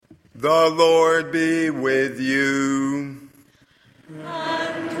The Lord be with you.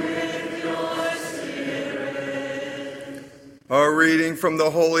 And with your spirit. A reading from the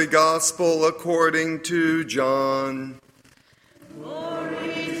Holy Gospel according to John. Glory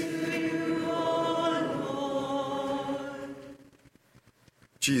to you, O Lord.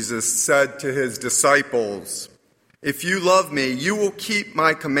 Jesus said to his disciples, "If you love me, you will keep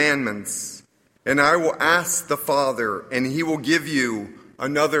my commandments, and I will ask the Father, and he will give you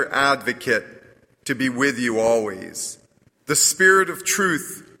another advocate to be with you always, the Spirit of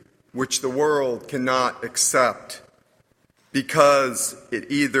truth, which the world cannot accept, because it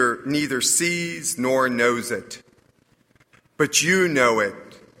neither sees nor knows it. But you know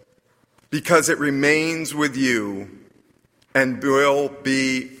it, because it remains with you and will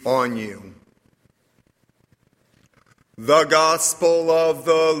be on you." The Gospel of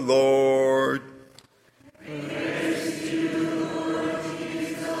the Lord. Praise to you, Lord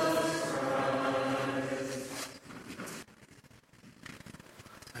Jesus Christ.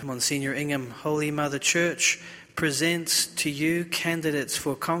 Monsignor Ingham, Holy Mother Church presents to you candidates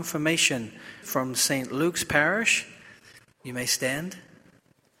for confirmation from St. Luke's Parish. You may stand.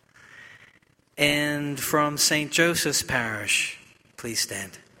 And from St. Joseph's Parish. Please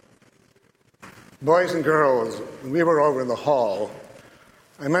stand. Boys and girls, when we were over in the hall,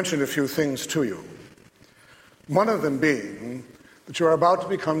 I mentioned a few things to you. One of them being that you are about to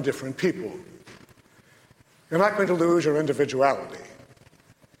become different people. You're not going to lose your individuality.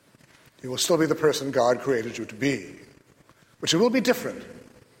 You will still be the person God created you to be, but you will be different.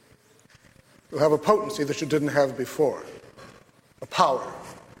 You'll have a potency that you didn't have before, a power.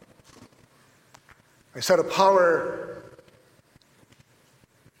 I said a power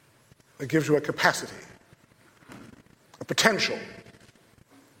that gives you a capacity, a potential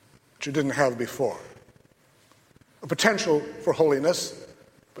that you didn't have before, a potential for holiness,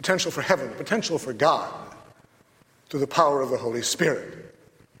 potential for heaven, potential for God through the power of the Holy Spirit.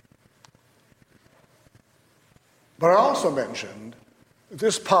 But I also mentioned that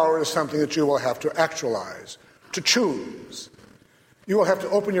this power is something that you will have to actualize, to choose. You will have to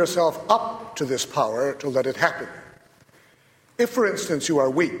open yourself up to this power to let it happen. If, for instance, you are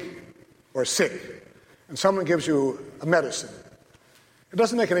weak or sick and someone gives you a medicine, it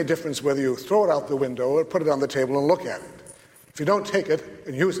doesn't make any difference whether you throw it out the window or put it on the table and look at it. If you don't take it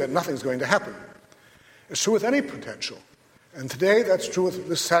and use it, nothing's going to happen. It's true with any potential. And today that's true with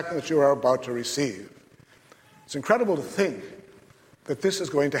this sacrament that you are about to receive. It's incredible to think that this is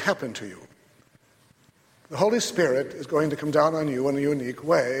going to happen to you. The Holy Spirit is going to come down on you in a unique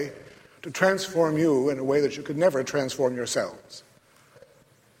way to transform you in a way that you could never transform yourselves.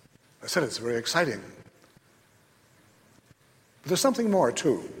 I said it's very exciting. But there's something more,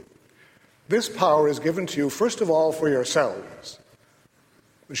 too. This power is given to you, first of all, for yourselves,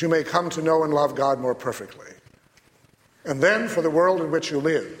 that you may come to know and love God more perfectly, and then for the world in which you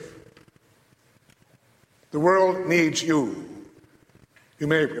live. The world needs you. You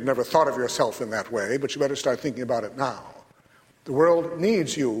may have never thought of yourself in that way, but you better start thinking about it now. The world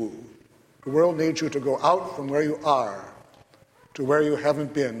needs you. The world needs you to go out from where you are to where you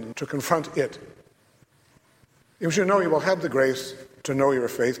haven't been, to confront it. If you know you will have the grace to know your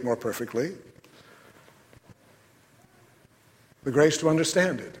faith more perfectly, the grace to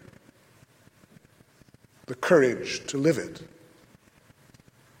understand it, the courage to live it,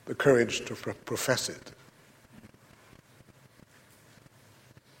 the courage to profess it,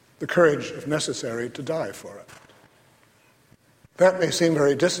 the courage, if necessary, to die for it. That may seem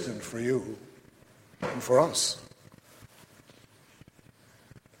very distant for you and for us.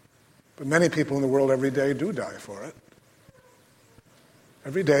 But many people in the world every day do die for it.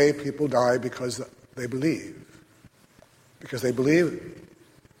 Every day people die because they believe. Because they believe in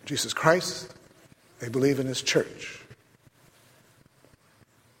Jesus Christ, they believe in his church.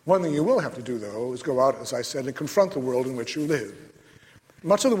 One thing you will have to do, though, is go out, as I said, and confront the world in which you live.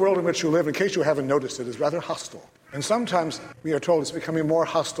 Much of the world in which you live, in case you haven't noticed it, is rather hostile. And sometimes we are told it's becoming more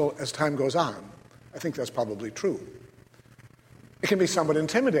hostile as time goes on. I think that's probably true. It can be somewhat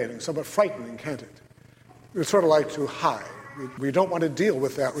intimidating, somewhat frightening, can't it? We sort of like to hide. We don't want to deal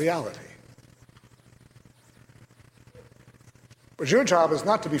with that reality. But your job is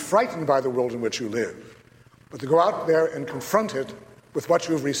not to be frightened by the world in which you live, but to go out there and confront it with what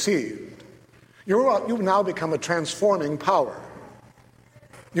you've received. You've now become a transforming power.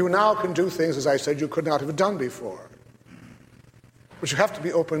 You now can do things, as I said, you could not have done before. But you have to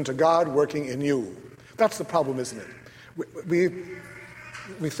be open to God working in you. That's the problem, isn't it?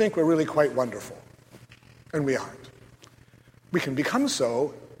 We think we're really quite wonderful, and we aren't. We can become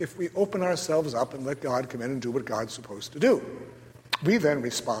so if we open ourselves up and let God come in and do what God's supposed to do. We then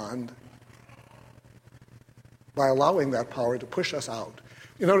respond by allowing that power to push us out.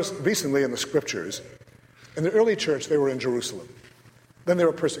 You notice recently in the scriptures, in the early church, they were in Jerusalem. Then they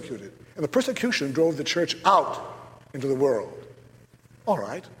were persecuted. And the persecution drove the church out into the world. All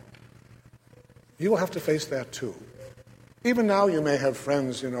right. You will have to face that too. Even now you may have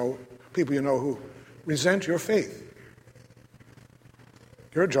friends, people who resent your faith.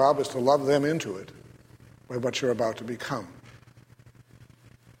 Your job is to love them into it by what you're about to become.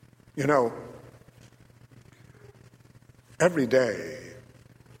 Every day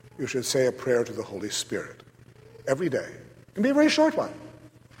you should say a prayer to the Holy Spirit. Every day. It can be a very short one.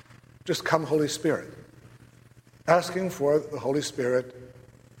 Just come, Holy Spirit. Asking for the Holy Spirit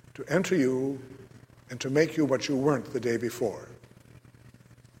to enter you and to make you what you weren't the day before.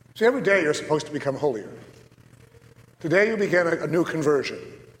 See, every day you're supposed to become holier. Today you begin a new conversion.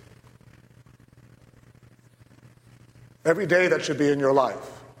 Every day that should be in your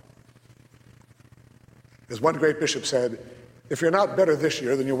life. As one great bishop said, if you're not better this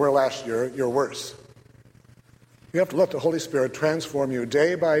year than you were last year, you're worse. You have to let the Holy Spirit transform you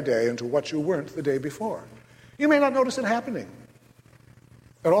day by day into what you weren't the day before. You may not notice it happening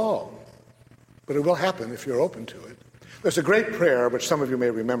at all, but it will happen if you're open to it. There's a great prayer, which some of you may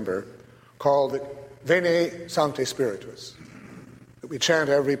remember, called Veni Sancte Spiritus, that we chant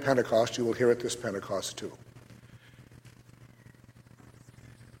every Pentecost. You will hear it this Pentecost too.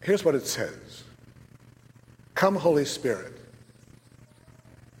 Here's what it says. Come, Holy Spirit.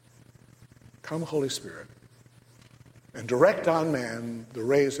 Come, Holy Spirit, and direct on man the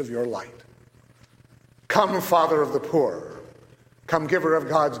rays of your light. Come, Father of the poor. Come, giver of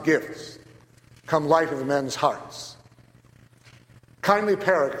God's gifts. Come, light of men's hearts. Kindly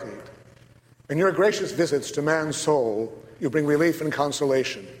Paraclete, in your gracious visits to man's soul, you bring relief and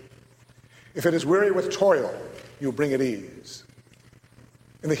consolation. If it is weary with toil, you bring it ease.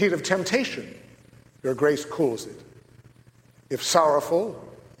 In the heat of temptation, your grace cools it. If sorrowful,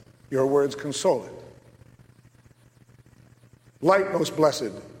 your words console it. Light most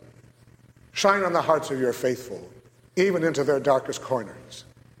blessed, shine on the hearts of your faithful, even into their darkest corners.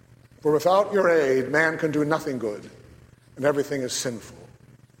 For without your aid, man can do nothing good, and everything is sinful.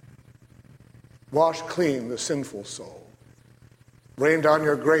 Wash clean the sinful soul. Rain down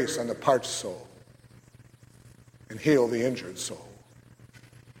your grace on the parched soul, and heal the injured soul.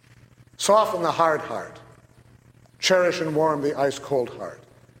 Soften the hard heart. Cherish and warm the ice-cold heart.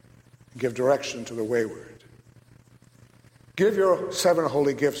 Give direction to the wayward. Give your 7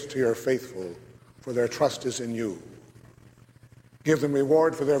 holy gifts to your faithful, for their trust is in you. Give them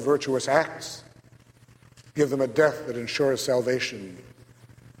reward for their virtuous acts. Give them a death that ensures salvation.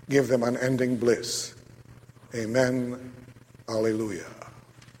 Give them unending bliss. Amen. Alleluia.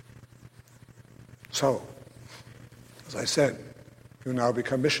 So, as I said, you now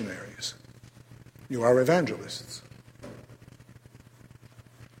become missionaries. You are evangelists.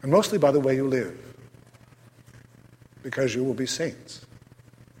 And mostly by the way you live. Because you will be saints.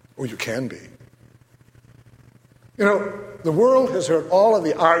 Or you can be. The world has heard all of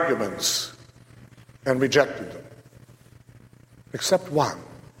the arguments and rejected them. Except one.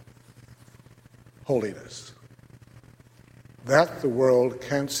 Holiness. That the world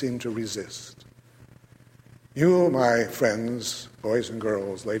can't seem to resist. You, my friends, boys and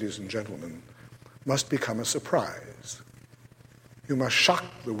girls, ladies and gentlemen, must become a surprise. You must shock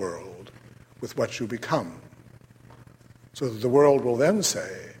the world with what you become, so that the world will then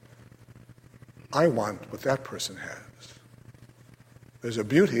say, I want what that person has. There's a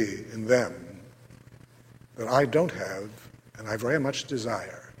beauty in them that I don't have and I very much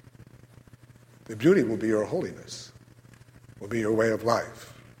desire. The beauty will be your holiness, will be your way of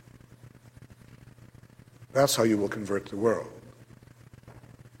life. That's how you will convert the world.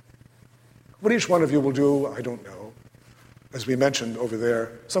 What each one of you will do, I don't know. As we mentioned over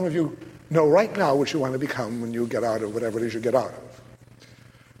there, some of you know right now what you want to become when you get out of whatever it is you get out of.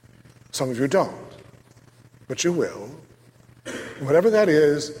 Some of you don't, but you will. And whatever that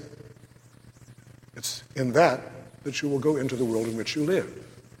is, it's in that you will go into the world in which you live.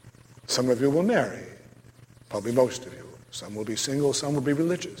 Some of you will marry, probably most of you. Some will be single, some will be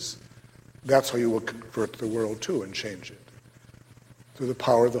religious. That's how you will convert the world too and change it, through the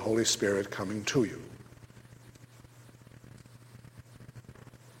power of the Holy Spirit coming to you.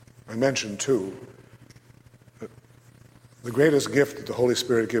 I mentioned too that the greatest gift that the Holy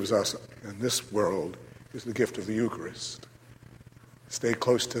Spirit gives us in this world is the gift of the Eucharist. Stay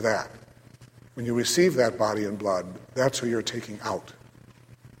close to that. When you receive that body and blood, that's who you're taking out.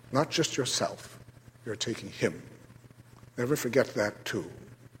 Not just yourself, you're taking him. Never forget that too.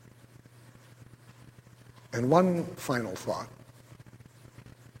 And one final thought.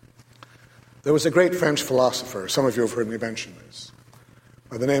 There was a great French philosopher, some of you have heard me mention this,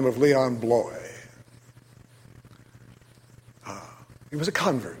 by the name of Leon Bloy. He was a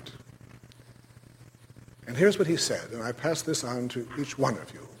convert. And here's what he said, and I pass this on to each one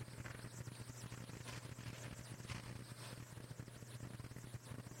of you.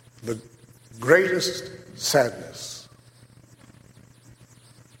 The greatest sadness,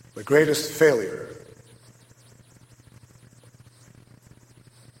 the greatest failure,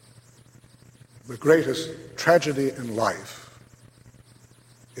 the greatest tragedy in life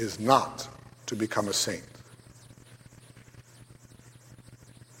is not to become a saint.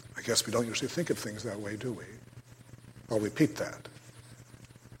 I guess we don't usually think of things that way, do we? I'll repeat that.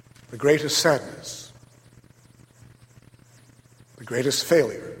 The greatest sadness, the greatest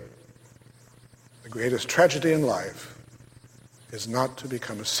failure, the greatest tragedy in life is not to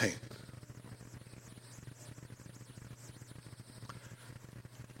become a saint.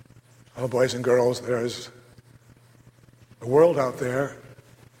 Oh, boys and girls, there is a world out there,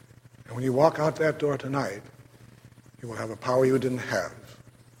 and when you walk out that door tonight, you will have a power you didn't have.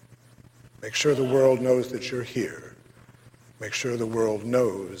 Make sure the world knows that you're here. Make sure the world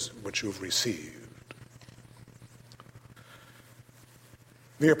knows what you've received.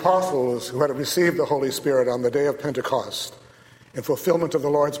 The apostles who had received the Holy Spirit on the day of Pentecost in fulfillment of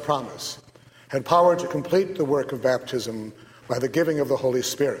the Lord's promise had power to complete the work of baptism by the giving of the Holy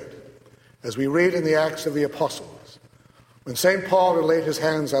Spirit. As we read in the Acts of the Apostles, when St. Paul had laid his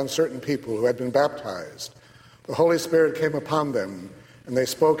hands on certain people who had been baptized, the Holy Spirit came upon them, and they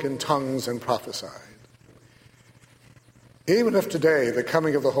spoke in tongues and prophesied. Even if today the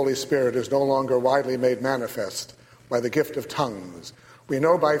coming of the Holy Spirit is no longer widely made manifest by the gift of tongues, we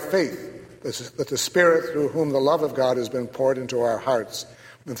know by faith that the Spirit, through whom the love of God has been poured into our hearts,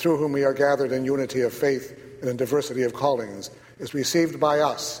 and through whom we are gathered in unity of faith and in diversity of callings, is received by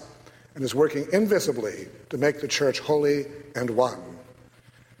us and is working invisibly to make the church holy and one.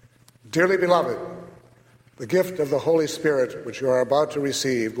 Dearly beloved, the gift of the Holy Spirit, which you are about to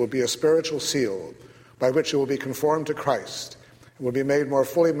receive, will be a spiritual seal by which you will be conformed to Christ and will be made more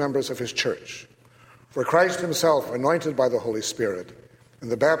fully members of his church. For Christ himself, anointed by the Holy Spirit, in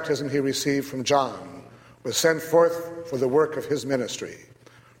the baptism he received from John, was sent forth for the work of his ministry,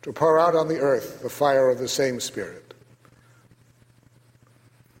 to pour out on the earth the fire of the same Spirit.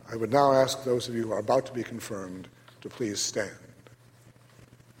 I would now ask those of you who are about to be confirmed to please stand.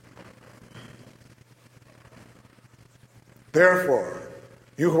 Therefore,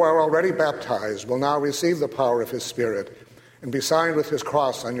 you who are already baptized will now receive the power of his Spirit and be signed with his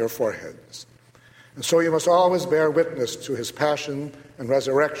cross on your foreheads. And so you must always bear witness to his passion and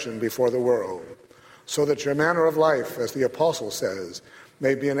resurrection before the world, so that your manner of life, as the apostle says,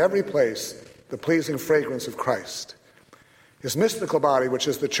 may be in every place the pleasing fragrance of Christ. His mystical body, which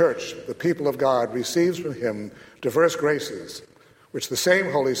is the church, the people of God, receives from him diverse graces, which the same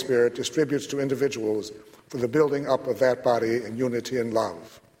Holy Spirit distributes to individuals for the building up of that body in unity and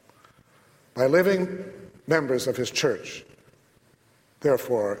love. By living members of his church,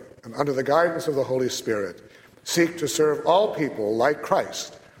 therefore, and under the guidance of the Holy Spirit, seek to serve all people like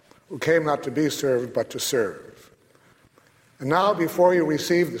Christ, who came not to be served but to serve. And now, before you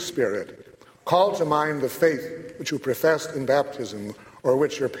receive the Spirit, call to mind the faith which you professed in baptism, or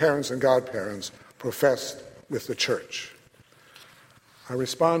which your parents and godparents professed with the church. Our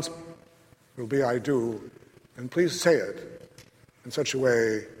response will be, I do, and please say it in such a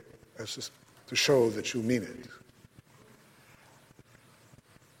way as to show that you mean it.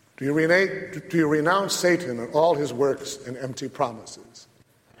 Do you renounce Satan and all his works and empty promises?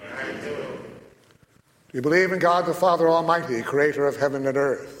 I do. Do you believe in God the Father Almighty, creator of heaven and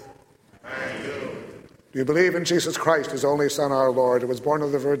earth? I do. Do you believe in Jesus Christ, his only Son, our Lord, who was born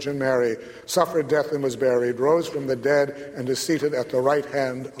of the Virgin Mary, suffered death and was buried, rose from the dead, and is seated at the right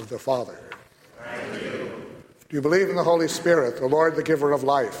hand of the Father? I do. Do you believe in the Holy Spirit, the Lord, the giver of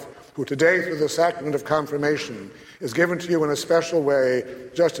life, who today, through the sacrament of confirmation, is given to you in a special way,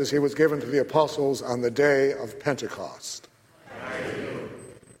 just as he was given to the apostles on the day of Pentecost? I do.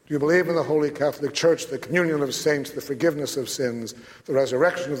 Do you believe in the Holy Catholic Church, the communion of saints, the forgiveness of sins, the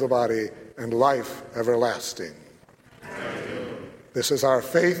resurrection of the body, and life everlasting? I do. This is our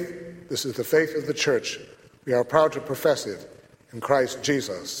faith. This is the faith of the Church. We are proud to profess it in Christ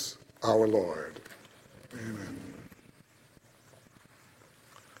Jesus, our Lord. Amen.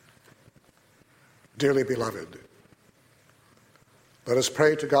 Dearly beloved, let us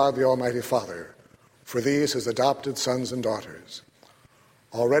pray to God the Almighty Father for these his adopted sons and daughters,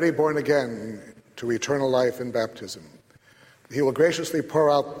 already born again to eternal life in baptism. He will graciously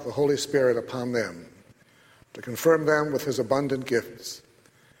pour out the Holy Spirit upon them to confirm them with his abundant gifts,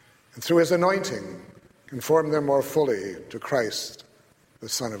 and and through his anointing, conform them more fully to Christ, the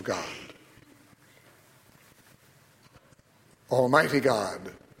Son of God. Almighty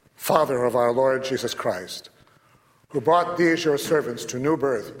God, Father of our Lord Jesus Christ, who brought these your servants to new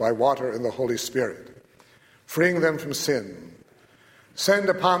birth by water and the Holy Spirit, freeing them from sin, send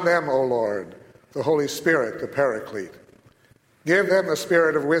upon them, O Lord, the Holy Spirit, the Paraclete. Give them the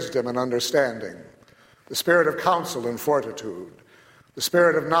spirit of wisdom and understanding, the spirit of counsel and fortitude, the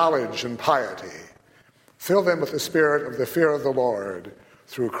spirit of knowledge and piety. Fill them with the spirit of the fear of the Lord,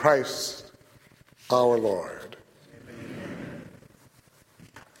 through Christ our Lord. Amen.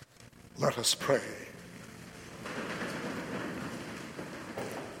 Let us pray.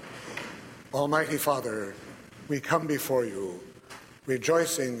 Almighty Father, we come before you,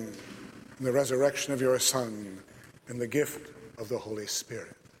 rejoicing in the resurrection of your Son and the gift of the Holy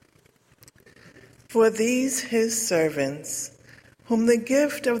Spirit. For these his servants, whom the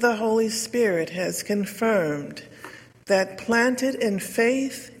gift of the Holy Spirit has confirmed, that planted in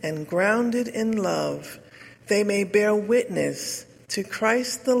faith and grounded in love, they may bear witness to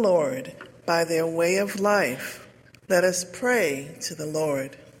Christ the Lord by their way of life. Let us pray to the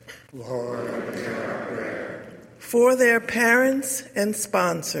Lord. Lord, hear our prayer. For their parents and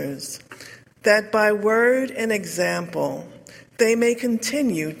sponsors, that by word and example they may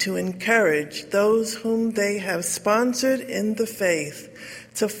continue to encourage those whom they have sponsored in the faith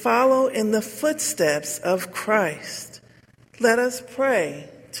to follow in the footsteps of Christ. Let us pray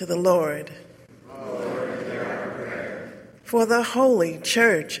to the Lord. Lord, hear our prayer. For the Holy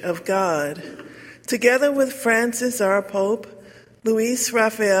Church of God, together with Francis our Pope, Luis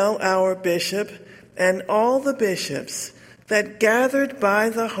Raphael our Bishop, and all the bishops, that gathered by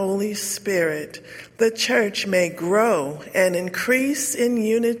the Holy Spirit, the Church may grow and increase in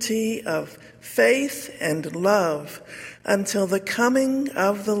unity of faith and love until the coming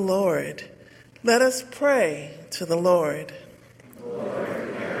of the Lord. Let us pray to the Lord.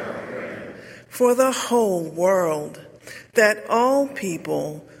 Lord, hear our prayer. For the whole world, that all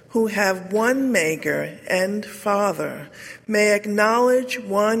people who have one Maker and Father may acknowledge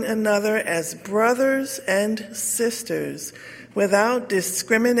one another as brothers and sisters without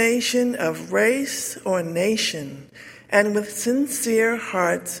discrimination of race or nation, and with sincere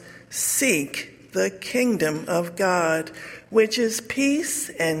hearts seek the kingdom of God, which is peace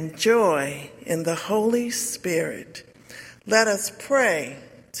and joy in the Holy Spirit. Let us pray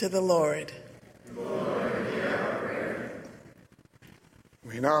to the Lord. Lord, hear our prayer.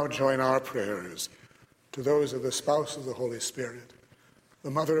 We now join our prayers to those of the spouse of the Holy Spirit,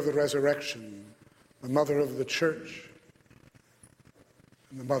 the mother of the resurrection, the mother of the church,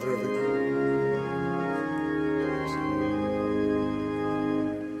 and the mother of the